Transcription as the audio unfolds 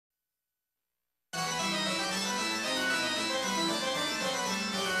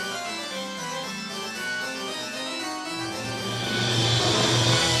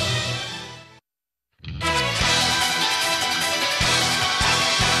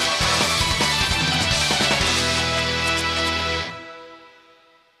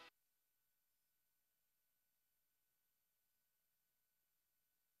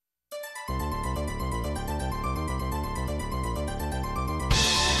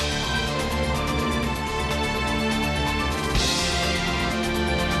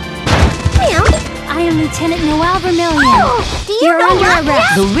I am Lieutenant Noel Vermillion. Oh, do you You're know under what?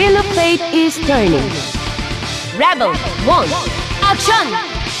 arrest. The wheel of fate is turning. Rebel 1, action!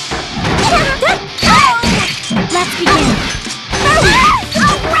 Let's begin.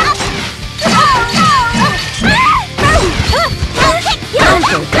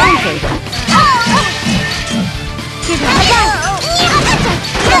 Counter, counter. Give it a go. Counter.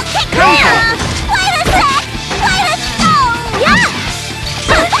 Wait a sec! Wait a sec!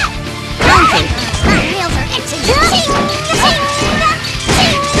 Counter. My wheels are itching. Ching! Ching! Ching!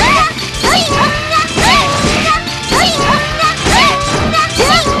 Ching!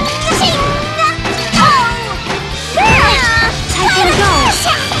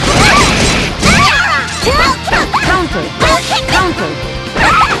 Counter. Counter.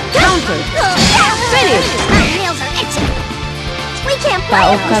 Counter. Finish. My wheels are itching. We can't play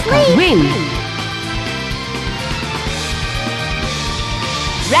Tao on Kaka sleep. win.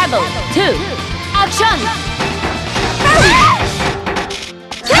 Rebel 2, action!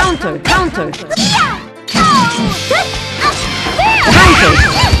 Counter, counter.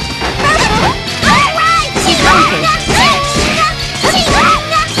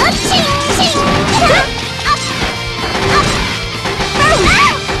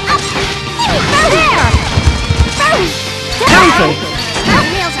 Counter. My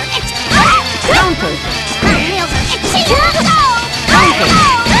wheels are itching. Counter. My wheels are itching. Counter.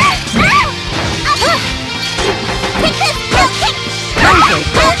 Kick this! Kick! Counter.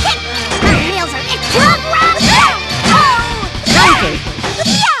 Kick! My wheels are itching. Counter.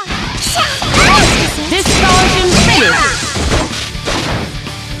 Distortion finish.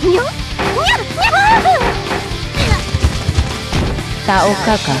 Tao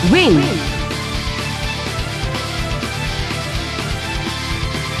Kaka win.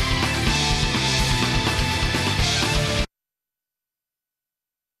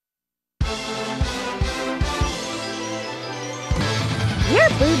 Your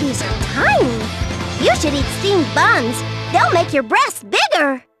boobies are tiny. You should eat steamed buns. They'll make your breasts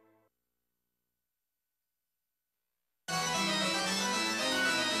bigger.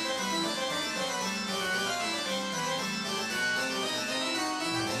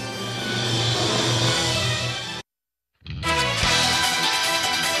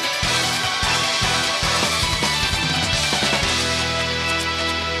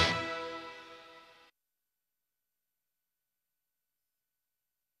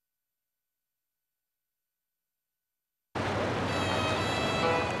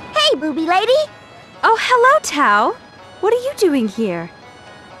 Hey, booby lady. Oh, hello, Tao. What are you doing here?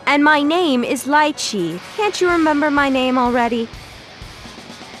 And my name is Lychee. Can't you remember my name already?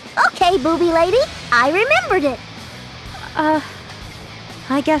 Okay, booby lady. I remembered it.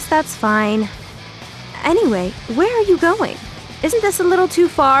 I guess that's fine. Anyway, where are you going? Isn't this a little too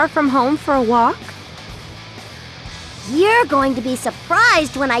far from home for a walk? You're going to be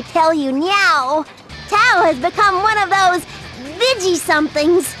surprised when I tell you now. Tao has become one of those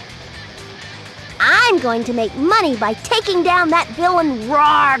Vigi-somethings. I'm going to make money by taking down that villain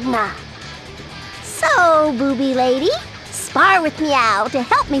Ragna. So, booby lady, spar with Meow to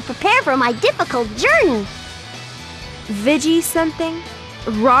help me prepare for my difficult journey. Vigi something?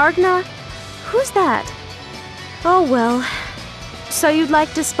 Ragna? Who's that? Oh well. So you'd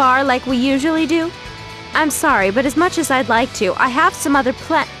like to spar like we usually do? I'm sorry, but as much as I'd like to, I have some other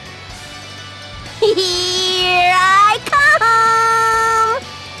Here I come!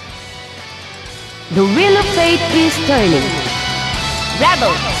 The wheel of fate is turning.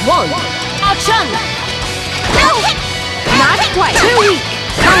 Rebel 1, action! Not quite. Too weak.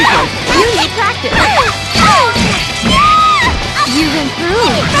 Counter. You need practice. You've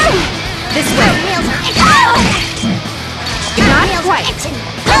improved. This way. Not quite.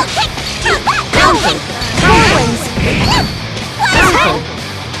 Counter. Forwards. Counter.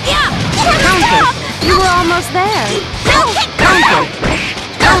 Counter. You were almost there. Counter.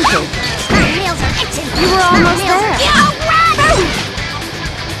 Counter. You were almost there.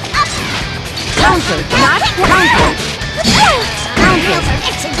 Counter. Not Counter. Counter.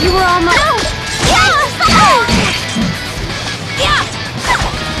 You were almost.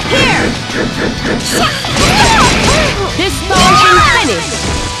 Here. Distortion finish.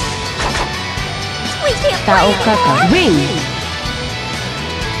 We can't Tao play Kaka anymore. win.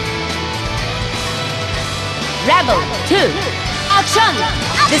 Rebel 2, action!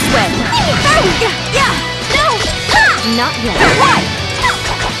 This way. Not yet. What?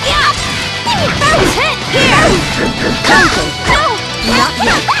 Hit here. Counter. Not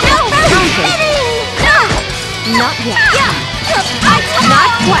yet. Counter. Not yet.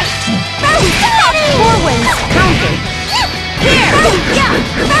 Not quite. Forwards. Counter. Here.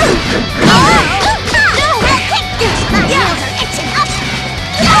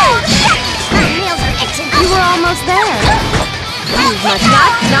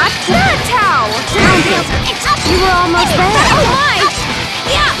 Not Tao! You were almost there. Oh my!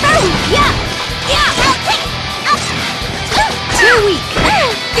 Too weak!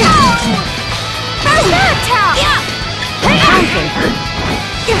 Not Tao!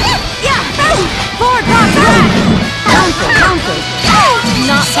 Forward pop back!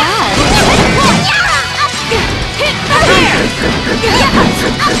 Not bad! Hit here!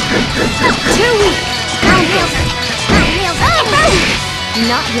 Too weak!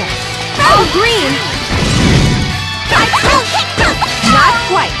 Not yet. Oh, green! Not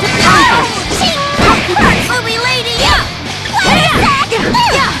quite. Movie lady!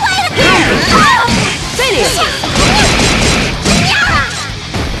 Finish!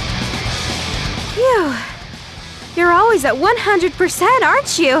 Phew. You're always at 100%,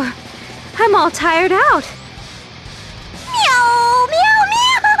 aren't you? I'm all tired out. Meow, meow,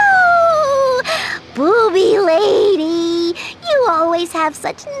 meow! Booby lady, you always have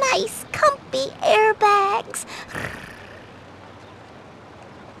such nice, comfy airbags.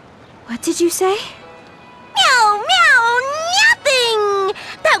 What did you say? Meow, meow, nothing!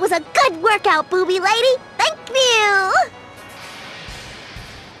 That was a good workout, Booby lady. Thank you.